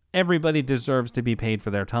 Everybody deserves to be paid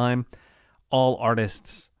for their time. All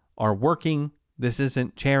artists are working. This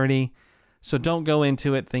isn't charity. So don't go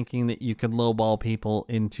into it thinking that you can lowball people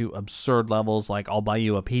into absurd levels like, I'll buy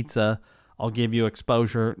you a pizza, I'll give you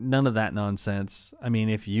exposure. None of that nonsense. I mean,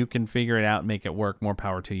 if you can figure it out and make it work, more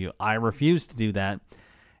power to you. I refuse to do that.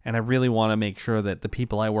 And I really want to make sure that the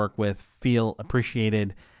people I work with feel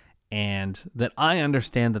appreciated and that I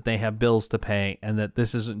understand that they have bills to pay and that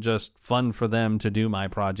this isn't just fun for them to do my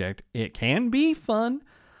project. It can be fun,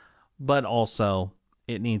 but also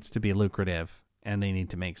it needs to be lucrative and they need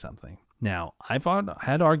to make something. Now, I've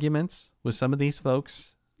had arguments with some of these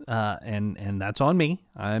folks, and that's on me.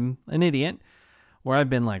 I'm an idiot, where I've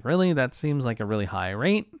been like, really? That seems like a really high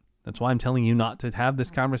rate. That's why I'm telling you not to have this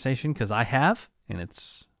conversation, because I have, and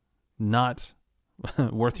it's not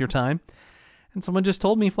worth your time. And someone just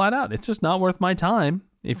told me flat out, it's just not worth my time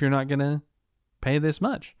if you're not going to pay this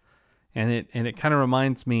much. And it kind of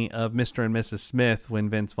reminds me of Mr. and Mrs. Smith when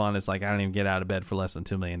Vince Vaughn is like, I don't even get out of bed for less than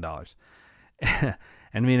 $2 million.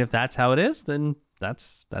 I mean, if that's how it is, then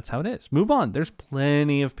that's how it is. Move on. There's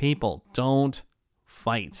plenty of people. Don't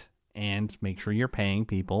fight, and make sure you're paying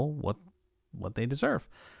people what they deserve.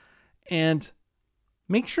 And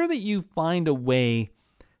make sure that you find a way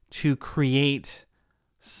to create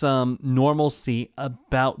some normalcy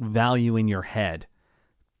about value in your head.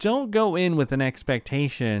 Don't go in with an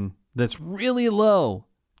expectation that's really low.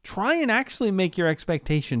 Try and actually make your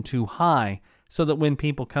expectation too high, so that when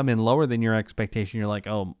people come in lower than your expectation, you're like,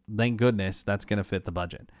 oh, thank goodness, that's going to fit the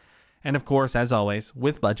budget. And of course, as always,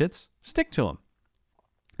 with budgets, stick to them.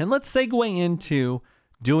 And let's segue into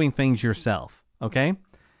doing things yourself, okay?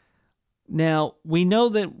 Now, we know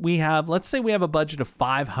that let's say we have a budget of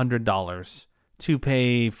 $500 to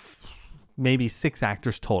pay maybe 6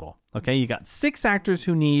 actors total, okay? You got 6 actors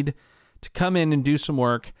who need to come in and do some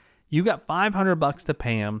work. You got $500 to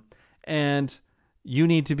pay them, and you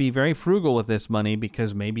need to be very frugal with this money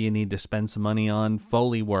because maybe you need to spend some money on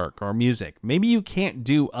Foley work or music. Maybe you can't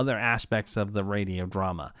do other aspects of the radio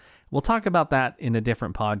drama. We'll talk about that in a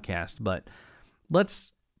different podcast, but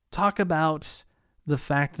let's talk about the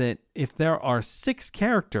fact that if there are 6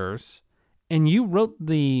 characters and you wrote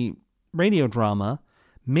the radio drama,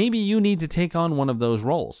 maybe you need to take on one of those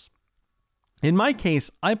roles. In my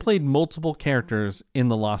case, I played multiple characters in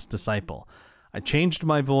The Lost Disciple. I changed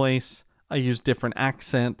my voice, I used different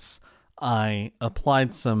accents, I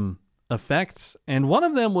applied some effects, and one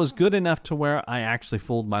of them was good enough to where I actually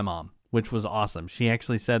fooled my mom, which was awesome. She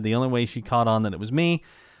actually said the only way she caught on that it was me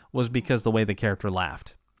was because the way the character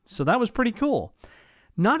laughed. So that was pretty cool.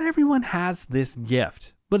 Not everyone has this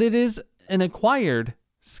gift, but it is an acquired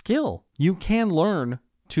skill. You can learn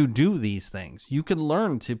to do these things. You can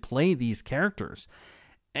learn to play these characters.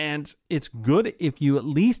 And it's good if you at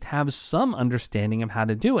least have some understanding of how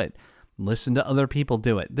to do it. Listen to other people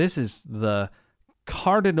do it. This is the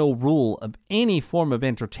cardinal rule of any form of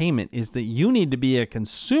entertainment, is that you need to be a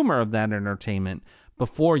consumer of that entertainment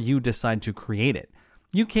before you decide to create it.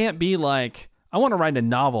 You can't be like, I want to write a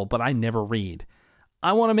novel, but I never read.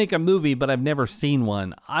 I want to make a movie, but I've never seen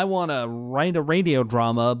one. I want to write a radio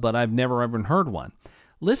drama, but I've never even heard one.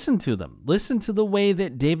 Listen to them. Listen to the way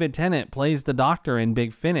that David Tennant plays the Doctor in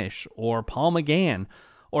Big Finish, or Paul McGann,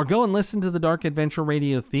 or go and listen to the Dark Adventure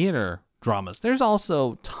Radio Theater dramas. There's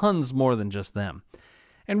also tons more than just them.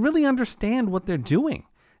 And really understand what they're doing.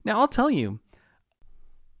 Now, I'll tell you,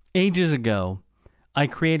 ages ago, I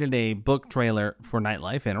created a book trailer for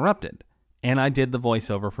Nightlife Interrupted, and I did the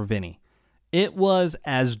voiceover for Vinny. It was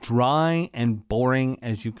as dry and boring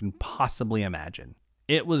as you can possibly imagine.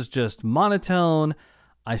 It was just monotone.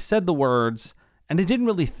 I said the words, and I didn't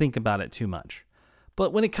really think about it too much.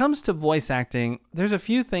 But when it comes to voice acting, there's a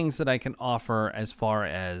few things that I can offer as far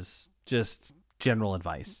as just general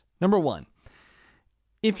advice. Number one,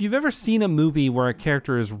 if you've ever seen a movie where a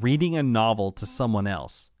character is reading a novel to someone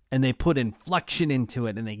else, and they put inflection into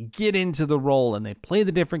it, and they get into the role, and they play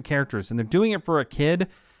the different characters, and they're doing it for a kid,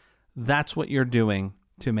 that's what you're doing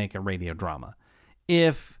to make a radio drama.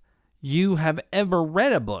 If you have ever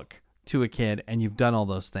read a book to a kid and you've done all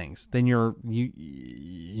those things, then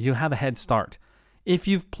you have a head start. If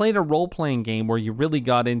you've played a role-playing game where you really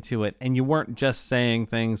got into it and you weren't just saying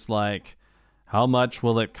things like, how much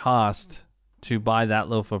will it cost to buy that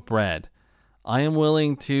loaf of bread? I am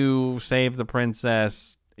willing to save the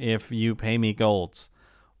princess if you pay me golds.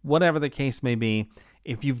 Whatever the case may be,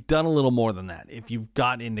 if you've done a little more than that, if you've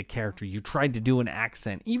got into character, you tried to do an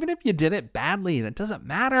accent, even if you did it badly, and it doesn't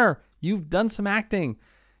matter. You've done some acting,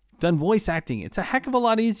 done voice acting. It's a heck of a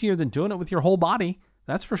lot easier than doing it with your whole body.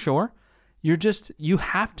 That's for sure. You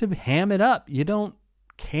have to ham it up. You don't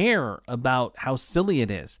care about how silly it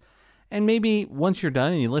is. And maybe once you're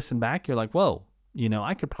done and you listen back, you're like, whoa,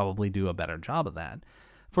 I could probably do a better job of that.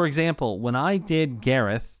 For example, when I did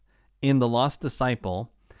Gareth in The Lost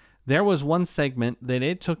Disciple, there was one segment that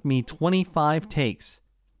it took me 25 takes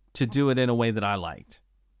to do it in a way that I liked.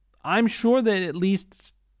 I'm sure that at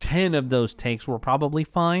least 10 of those takes were probably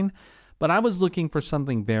fine, but I was looking for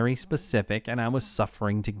something very specific and I was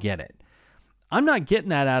suffering to get it. I'm not getting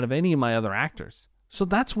that out of any of my other actors. So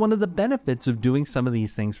that's one of the benefits of doing some of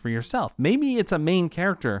these things for yourself. Maybe it's a main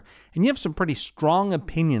character and you have some pretty strong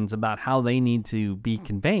opinions about how they need to be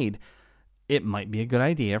conveyed. It might be a good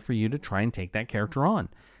idea for you to try and take that character on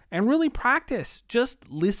and really practice. Just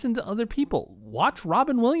listen to other people. Watch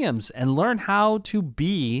Robin Williams and learn how to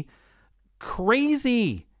be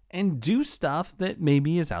crazy and do stuff that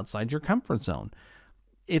maybe is outside your comfort zone.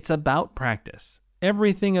 It's about practice.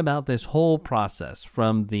 Everything about this whole process,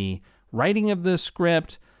 from the writing of the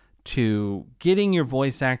script to getting your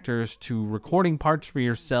voice actors to recording parts for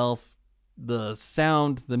yourself, the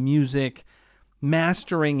sound, the music,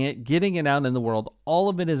 mastering it, getting it out in the world, all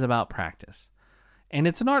of it is about practice. And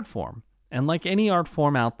it's an art form. And like any art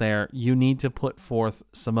form out there, you need to put forth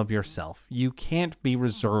some of yourself. You can't be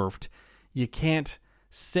reserved. You can't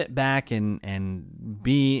sit back and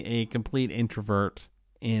be a complete introvert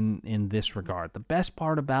in this regard. The best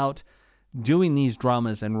part about doing these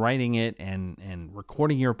dramas and writing it and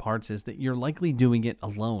recording your parts is that you're likely doing it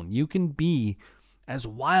alone. You can be as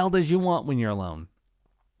wild as you want when you're alone.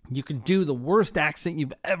 You can do the worst accent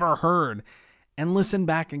you've ever heard and listen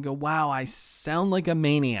back and go, wow, I sound like a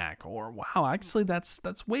maniac, or wow, actually that's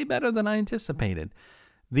way better than I anticipated.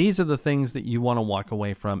 These are the things that you want to walk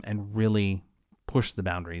away from and really push the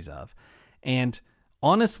boundaries of. And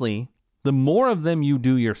honestly, the more of them you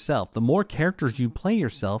do yourself, the more characters you play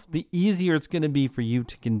yourself, the easier it's going to be for you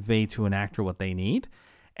to convey to an actor what they need.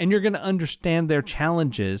 And you're going to understand their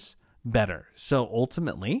challenges better. So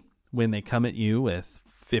ultimately, when they come at you with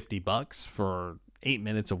 $50 for 8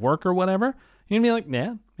 minutes of work or whatever, you're going to be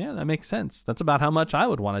like, yeah, that makes sense. That's about how much I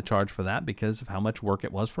would want to charge for that because of how much work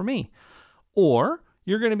it was for me. Or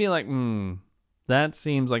you're going to be like, that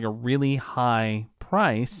seems like a really high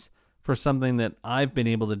price for something that I've been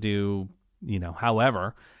able to do,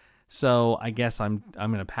 however. So I guess I'm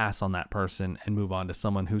going to pass on that person and move on to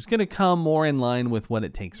someone who's going to come more in line with what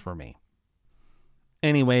it takes for me.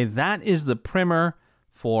 Anyway, that is the primer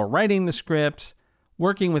for writing the script,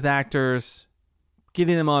 working with actors,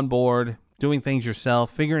 getting them on board, doing things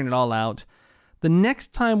yourself, figuring it all out. The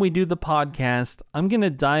next time we do the podcast, I'm going to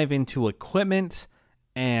dive into equipment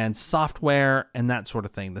and software and that sort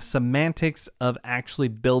of thing, the semantics of actually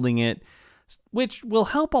building it, which will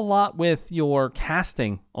help a lot with your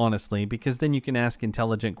casting, honestly, because then you can ask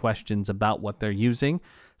intelligent questions about what they're using.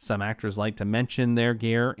 Some actors like to mention their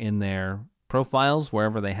gear in their profiles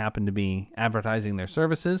wherever they happen to be advertising their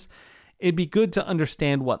services. It'd be good to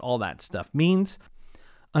understand what all that stuff means.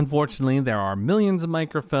 Unfortunately, there are millions of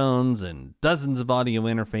microphones and dozens of audio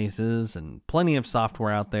interfaces and plenty of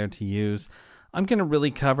software out there to use. I'm going to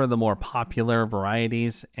really cover the more popular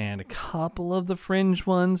varieties and a couple of the fringe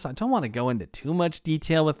ones. I don't want to go into too much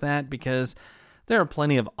detail with that because there are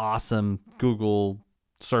plenty of awesome Google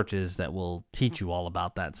searches that will teach you all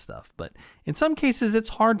about that stuff. But in some cases, it's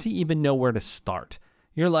hard to even know where to start.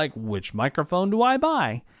 You're like, which microphone do I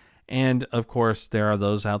buy? And of course, there are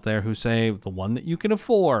those out there who say the one that you can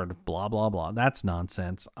afford, blah, blah, blah. That's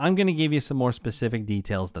nonsense. I'm going to give you some more specific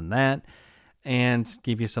details than that and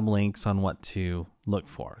give you some links on what to look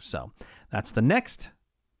for. So that's the next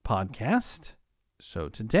podcast. So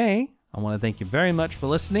today, I want to thank you very much for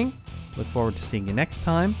listening. Look forward to seeing you next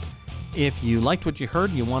time. If you liked what you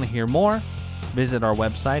heard and you want to hear more, visit our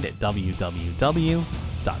website at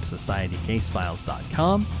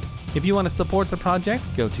www.societycasefiles.com. If you want to support the project,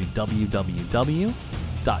 go to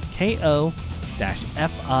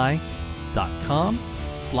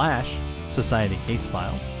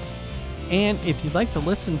www.ko-fi.com/societycasefiles. And if you'd like to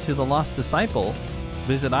listen to The Lost Disciple,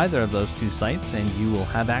 visit either of those two sites and you will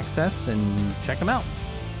have access and check them out.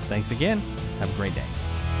 Thanks again. Have a great day.